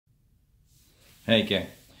Hey gang,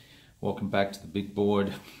 welcome back to the big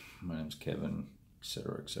board. My name's Kevin,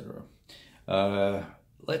 etc., etc.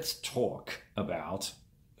 Let's talk about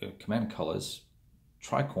Command Colors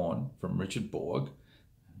Tricorne from Richard Borg,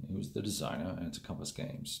 who was the designer, and it's a Compass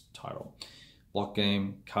Games title. Block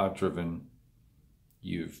game, card driven.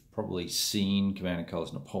 You've probably seen Command Colors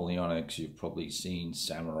Napoleonics, you've probably seen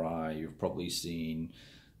Samurai, you've probably seen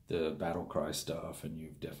the battle cry stuff, and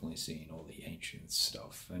you've definitely seen all the ancient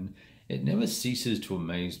stuff. And it never ceases to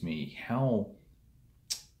amaze me how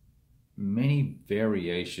many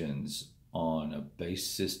variations on a base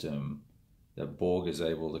system that Borg is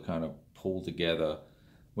able to kind of pull together,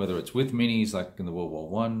 whether it's with minis like in the World War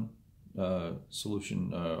One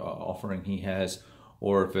solution offering he has,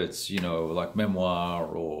 or if it's, you know, like Memoir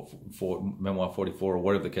or Memoir 44 or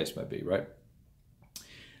whatever the case may be, right?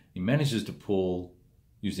 He manages to pull,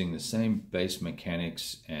 using the same base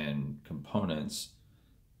mechanics and components,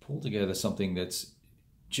 pull together something that's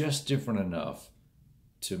just different enough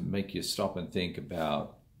to make you stop and think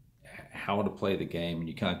about how to play the game. And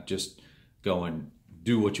you can't just go and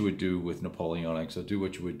do what you would do with Napoleonics, or do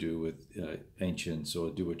what you would do with Ancients,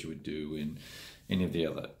 or do what you would do in any of the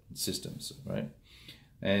other systems, right?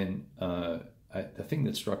 And the thing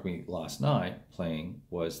that struck me last night playing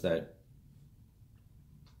was that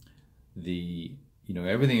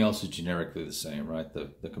everything else is generically the same, right?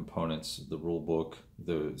 The components, the rule book,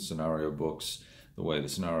 the scenario books, the way the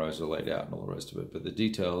scenarios are laid out and all the rest of it. But the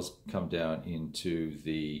details come down into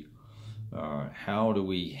the how do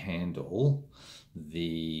we handle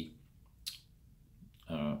the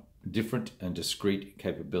different and discrete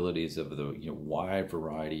capabilities of the wide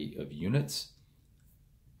variety of units.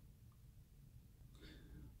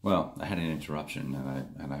 Well, I had an interruption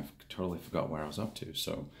and I totally forgot where I was up to,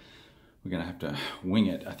 so we're going to have to wing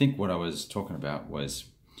it. I think what I was talking about was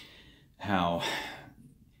how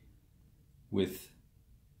with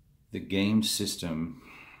the game system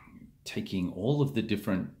taking all of the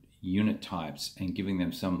different unit types and giving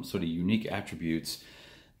them some sort of unique attributes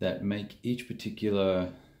that make each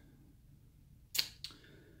particular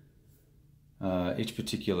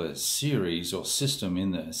series or system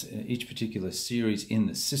in each particular series in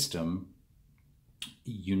the system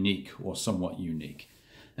unique or somewhat unique.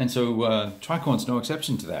 And so Tricorne's no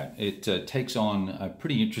exception to that. It takes on a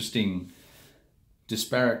pretty interesting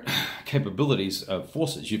disparate capabilities of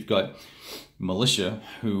forces. You've got militia,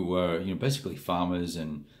 who are basically farmers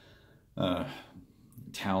and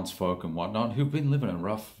townsfolk and whatnot, who've been living a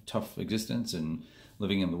rough, tough existence and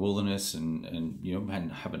living in the wilderness and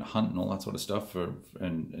having to hunt and all that sort of stuff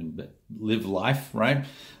and live life, right,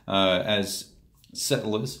 as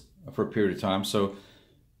settlers for a period of time. So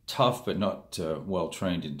tough, but not well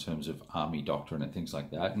trained in terms of army doctrine and things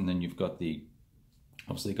like that. And then you've got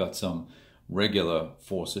obviously got some regular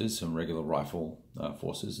forces, some regular rifle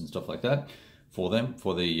forces and stuff like that for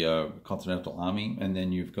the Continental Army. And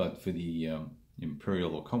then you've got for the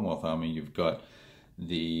Imperial or Commonwealth Army, you've got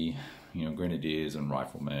the grenadiers and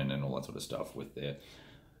riflemen and all that sort of stuff with their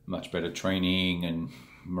much better training and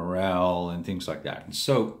morale and things like that. And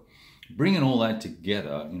so bringing all that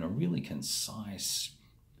together in a really concise,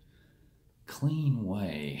 clean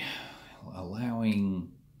way,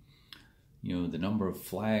 allowing the number of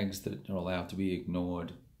flags that are allowed to be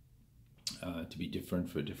ignored to be different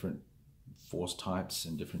for different force types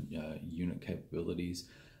and different unit capabilities,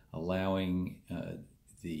 allowing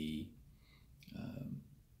the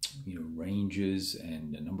ranges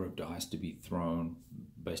and a number of dice to be thrown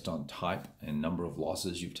based on type and number of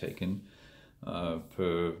losses you've taken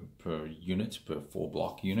per unit, per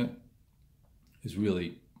 4-block unit, is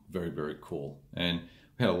really very, very cool. And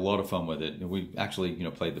we had a lot of fun with it. And we actually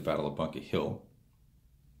played the Battle of Bunker Hill,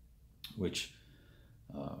 which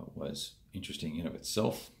was interesting in of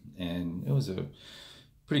itself, and it was a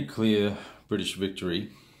pretty clear British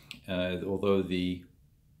victory, although the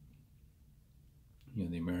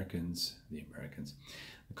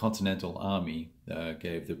Continental Army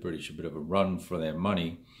gave the British a bit of a run for their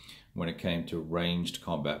money when it came to ranged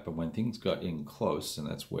combat. But when things got in close, and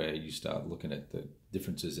that's where you start looking at the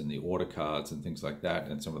differences in the order cards and things like that,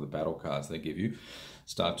 and some of the battle cards they give you,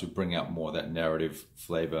 start to bring out more of that narrative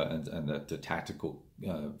flavor and the tactical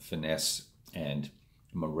finesse and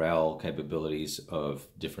morale capabilities of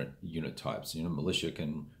different unit types. Militia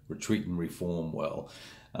can retreat and reform well.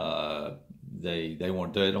 They don't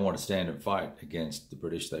want to stand and fight against the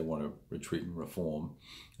British. They want to retreat and reform,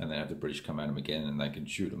 and then have the British come at them again, and they can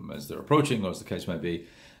shoot them as they're approaching, or as the case may be.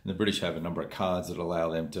 And the British have a number of cards that allow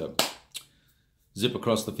them to zip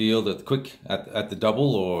across the field at the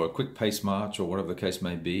double, or a quick pace march, or whatever the case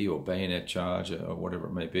may be, or bayonet charge, or whatever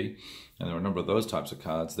it may be. And there are a number of those types of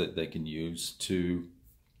cards that they can use to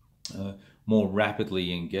more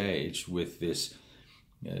rapidly engage with this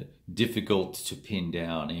difficult to pin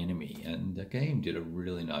down enemy. And the game did a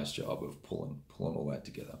really nice job of pulling all that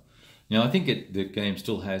together. Now, I think the game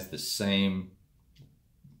still has the same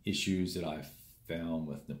issues that I found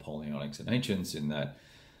with Napoleonics and Ancients, in that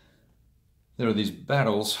there are these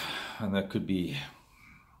battles, and that could be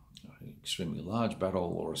an extremely large battle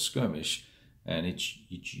or a skirmish, and each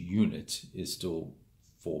unit is still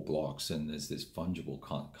 4 blocks, and there's this fungible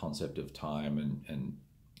concept of time, and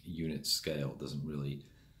unit scale doesn't really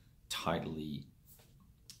tightly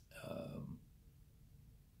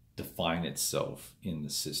define itself in the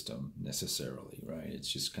system necessarily, right?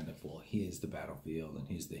 It's just kind of, well, here's the battlefield, and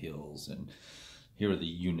here's the hills, and here are the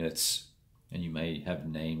units, and you may have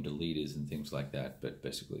named leaders and things like that, but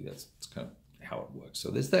basically that's kind of how it works.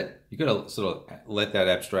 So there's that, you got to sort of let that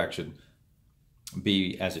abstraction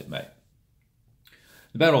be as it may.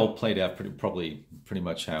 The battle played out pretty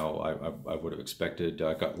much how I would have expected.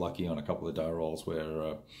 I got lucky on a couple of die rolls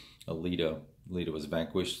where a leader was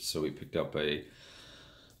vanquished, so we picked up a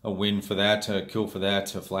win for that, a kill for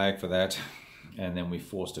that, a flag for that, and then we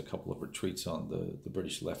forced a couple of retreats on the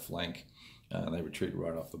British left flank. They retreated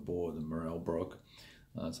right off the board, the morale broke.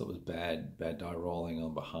 So it was bad die rolling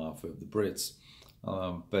on behalf of the Brits.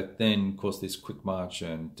 But then, of course, this quick march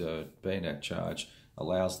and bayonet charge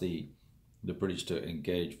allows the British to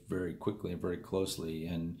engage very quickly and very closely.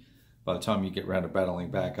 And by the time you get round to battling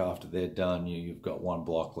back after they're done, you've got 1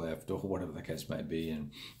 block left, or whatever the case may be,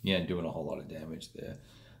 and doing a whole lot of damage there.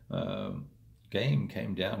 Game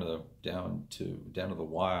came down to the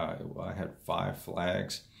wire. I had 5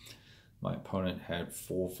 flags. My opponent had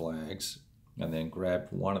 4 flags, and then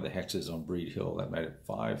grabbed one of the hexes on Breed Hill. That made it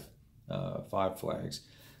 5 flags,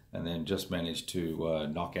 and then just managed to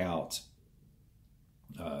knock out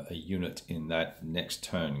a unit in that next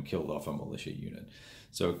turn and killed off a militia unit.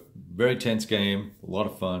 So very tense game, a lot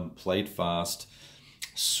of fun, played fast,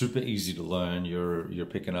 super easy to learn. You're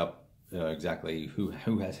picking up exactly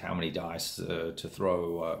who has how many dice to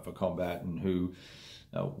throw for combat, and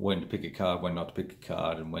when to pick a card, when not to pick a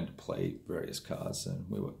card, and when to play various cards. And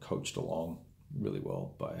we were coached along really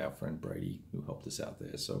well by our friend Brady, who helped us out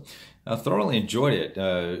there. So I thoroughly enjoyed it.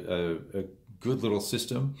 A good little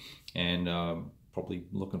system, and probably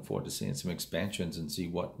looking forward to seeing some expansions and see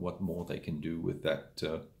what more they can do with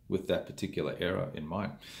that particular era in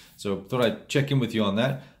mind. So thought I'd check in with you on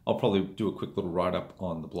that. I'll probably do a quick little write-up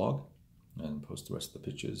on the blog and post the rest of the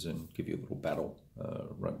pictures and give you a little battle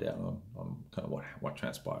rundown on kind of what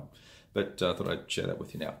transpired. But I thought I'd share that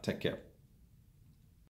with you now. Take care.